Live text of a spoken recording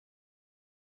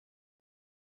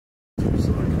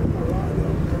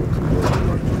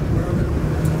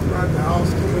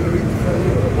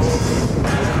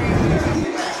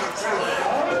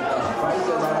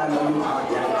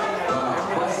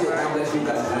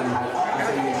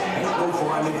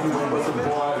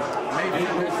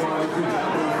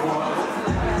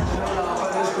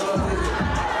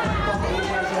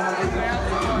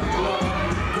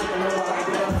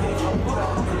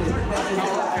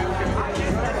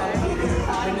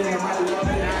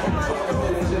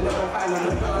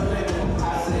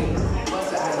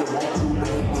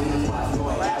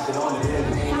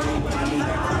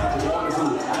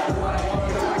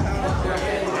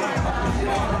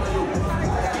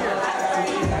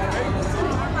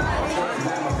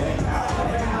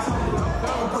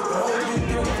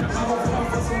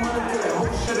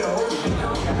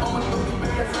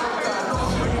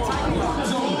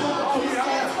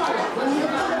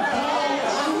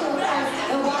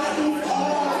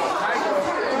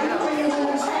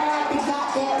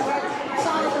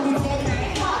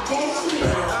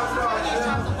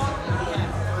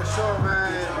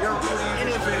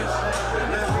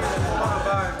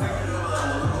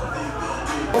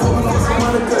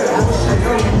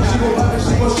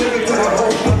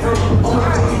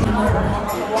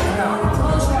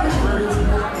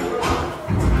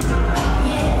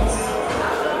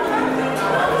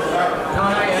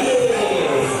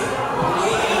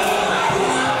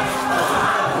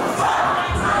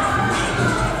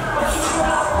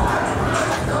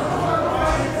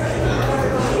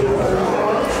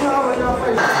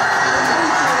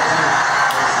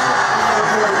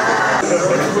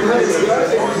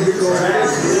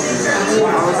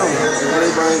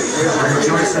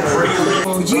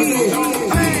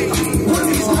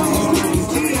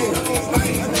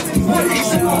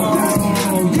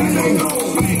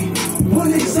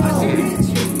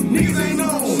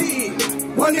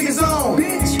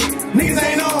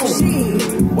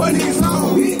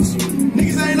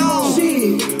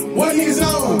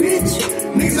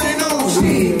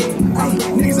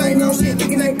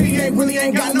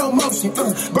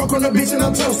Broke on the bitch and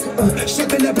I'm toasted.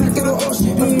 Shipping that back to the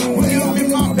ocean. When you don't get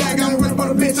my bag, I don't run up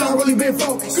on the bitch, I really been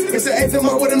focused. It's an eighth of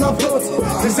my with enough clothes.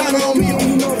 Designer on me,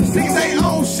 you know. Niggas ain't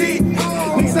on shit.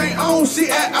 Niggas ain't on shit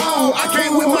at all. I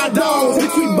came with my dogs. We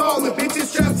keep ballin',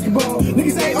 bitches traps keep ball.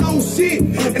 Niggas ain't on shit.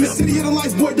 In the city of the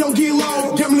lights, boy, don't get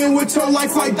low. Gambling with your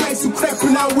life like dice. You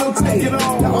crappin', I will take it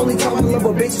all. The only time I love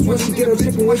a bitch is when she get her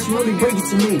chicken, when she really bring it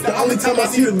to me. The only time I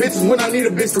see the bitch is when I need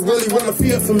a bitch to really run a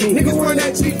field for me. Niggas wearing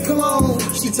that cheap cologne.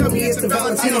 She tell me it's the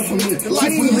Valentino for me. The life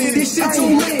we live, this shit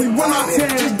too lit. We run out there,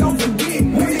 just don't forget.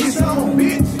 What niggas on,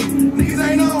 bitch? Niggas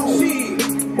ain't on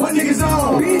shit. What niggas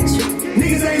on, bitch?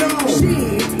 Niggas ain't on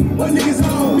shit. What niggas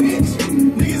on, bitch?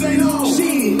 Niggas ain't on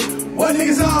shit. What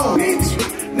niggas on, bitch?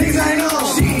 Niggas ain't on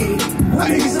shit.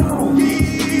 What niggas on?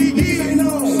 Niggas ain't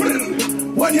on shit.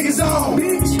 What niggas on,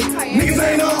 bitch? Niggas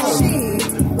ain't on shit.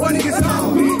 What niggas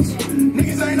on, bitch?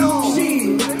 Niggas ain't on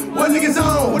shit. What niggas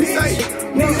on? What he say?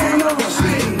 Niggas ain't on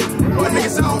shit. What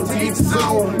niggas on? To each his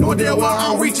own. No idea where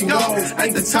I'm reaching goals.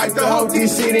 Ain't the type to hold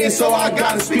this shit in, so I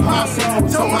gotta speak my soul.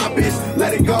 Told my bitch,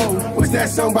 let it go. What's that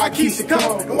song by Keisha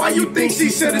Cole? And why you think she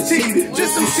should've cheated?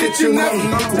 Just some shit you never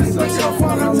know. Just like your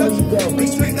father touch you go.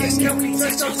 Bitch, make that scary,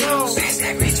 touch your toes.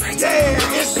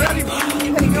 Yeah, it's ready. I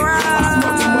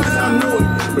smoke too much, I know it.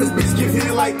 But this bitch get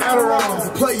hit like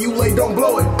Adderall. Play you late, don't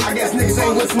blow it. I guess niggas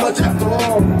ain't with much after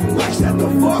all. Like shut the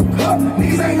fuck up.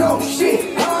 Niggas ain't no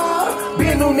shit.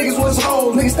 Being new niggas was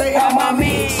old. Niggas stay out my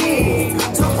mix. Shit.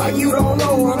 Talk like you don't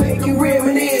know. I make you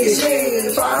reminisce.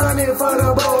 Shit. 500 for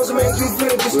the balls to make you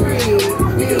flip the screen.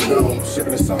 You know, shit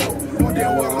in the song. No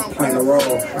damn well I'm playing a role.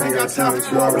 I ain't got time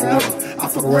if you already know. I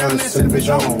fuck around and set the bitch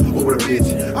on. Over the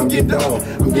bitch, I'm getting on.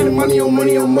 I'm getting money on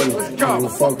money on money. Y'all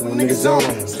fuck when niggas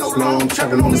on. Slow, I'm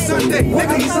trapping on the Sunday.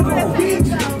 Niggas on, bitch.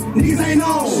 Niggas ain't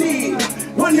on. Shit.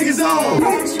 What niggas on,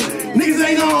 bitch? Niggas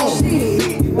ain't on.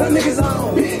 Shit. What niggas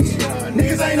on, bitch?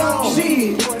 Niggas ain't on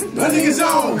shit. What niggas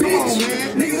on, bitch?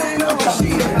 Niggas ain't on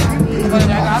shit.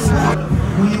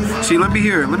 See, let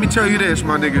me tell you this,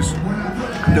 my niggas.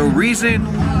 The reason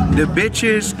the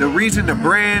bitches, the reason the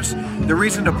brands, the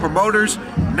reason the promoters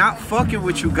not fucking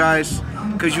with you guys,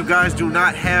 because you guys do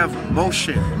not have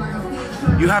motion.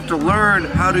 You have to learn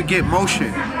how to get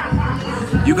motion.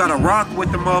 You gotta rock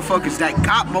with the motherfuckers that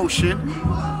got motion.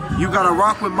 You gotta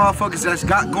rock with motherfuckers that's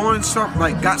got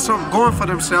something going for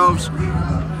themselves.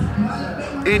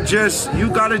 And just, you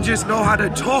gotta just know how to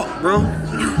talk, bro.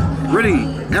 Really,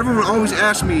 everyone always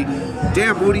asks me,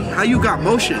 damn, Moody, how you got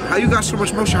motion? How you got so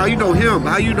much motion? How you know him?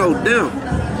 How you know them?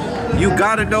 You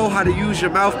gotta know how to use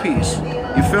your mouthpiece.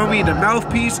 You feel me? The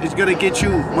mouthpiece is gonna get you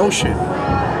motion.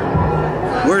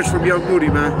 Words from Young Moody,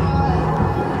 man.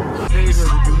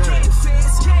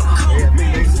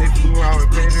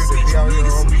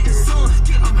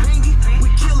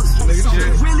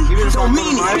 Don't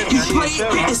mean it. You play it,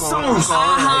 hit the songs.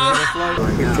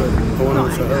 Going on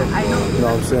to her. You know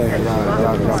what I'm saying?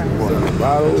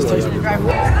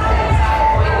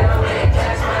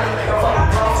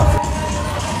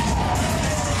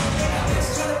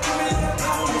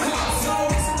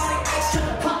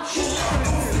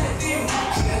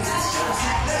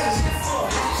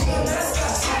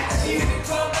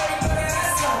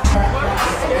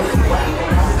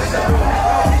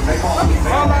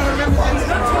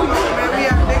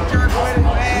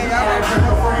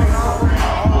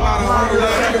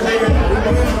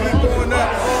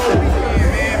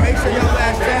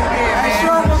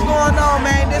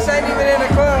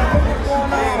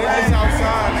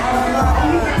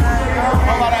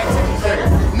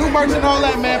 Merch and all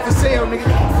that, man, for sale, nigga.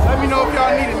 Let me know if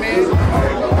y'all need it, man.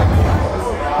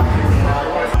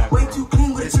 Way too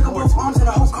clean with a chick of both arms and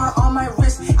a whole car on my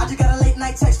wrist. I just got a late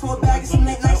night text for a bag of some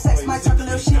late night sex. Might talk a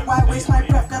little shit, why waste my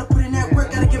breath? Gotta put in that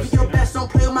work, gotta give it your best. Don't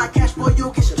play with my cash, boy,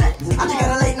 you'll get strapped. I just got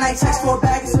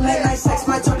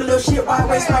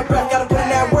waste my breath, gotta put in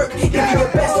that work. Give me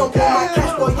your best, don't pull my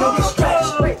cash, boy, you'll get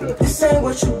stretched. This ain't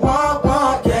what you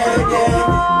want, yeah,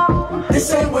 yeah.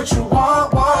 This ain't what you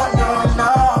want, no,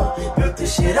 no. Built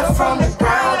this shit up from the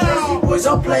ground. Jersey boys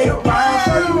don't play around.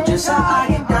 Show you just how I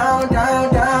get down,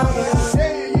 down, down. Yeah.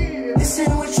 This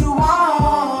ain't what you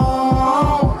want.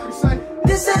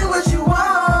 This ain't what you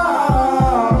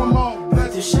want.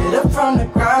 Built this shit up from the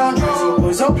ground. Jersey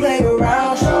boys don't play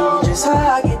around. Show you just how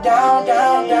I get down,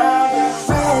 down, down.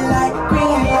 Red light,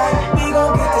 green light, we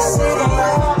gon' get the city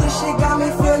right. This shit got me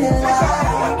feeling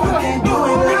like you can't do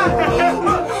it like me.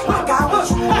 I got what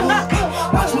you need.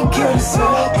 Watch me kill the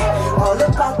scene. All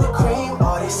about the cream.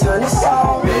 All this honey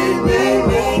song. Me, me,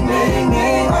 me, me, me.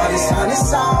 All this honey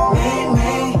song. Me,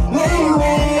 me, me,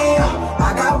 me. I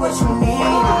got what you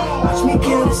need. Watch me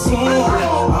kill the scene.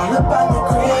 All about the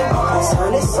cream. All this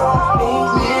honey song. Me,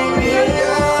 me, me.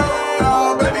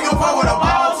 Baby, go fuck with a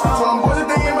boss. So them boys are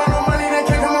thinking about no money, they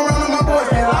can't come around and my boys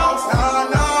get lost.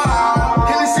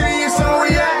 In the city, it's so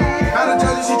react. Now the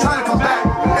judges, she trying to come back.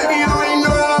 Baby, you already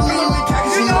know that I'm mean the cat,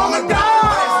 cause you know I'm a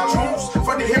dog.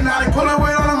 Fuck the hypnotic, pull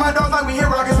away all of my dogs like we hit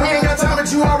rockets. We ain't got time, but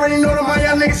you already know that my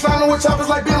young niggas slamming with choppers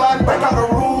like Bin Laden. Break out the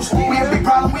rules. We a big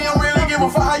problem, we don't really give a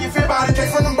fuck how you feel about it.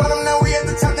 Came from the bottom, now we at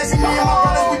the top. They see me and my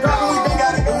brothers, we poppin', we been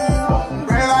got it.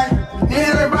 Red light, need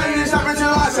everybody to stop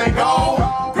until I say go.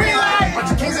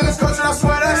 I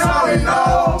swear that's all we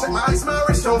know. Check my ice, my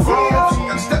wrist don't fall.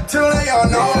 Gotta step till they all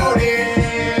know this.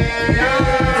 And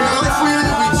the life we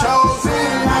live, we chosen.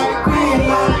 Green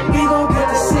light, we gon' get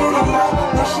the city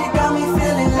right. This shit got me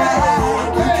feeling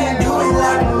like you can't do it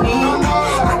like me.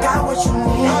 I got what you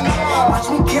need. Watch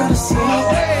me kill the scene.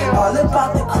 All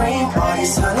about the cream. All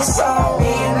these honey song.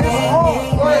 Me, me,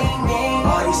 me, me, me.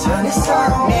 All these honey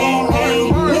song. Me,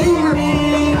 me, me, me.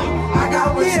 I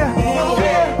got what you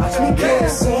need. Watch me kill the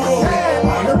scene.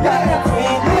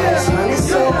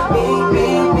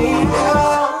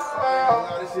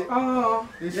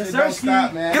 This shit don't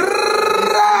stop, man.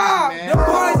 The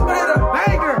boys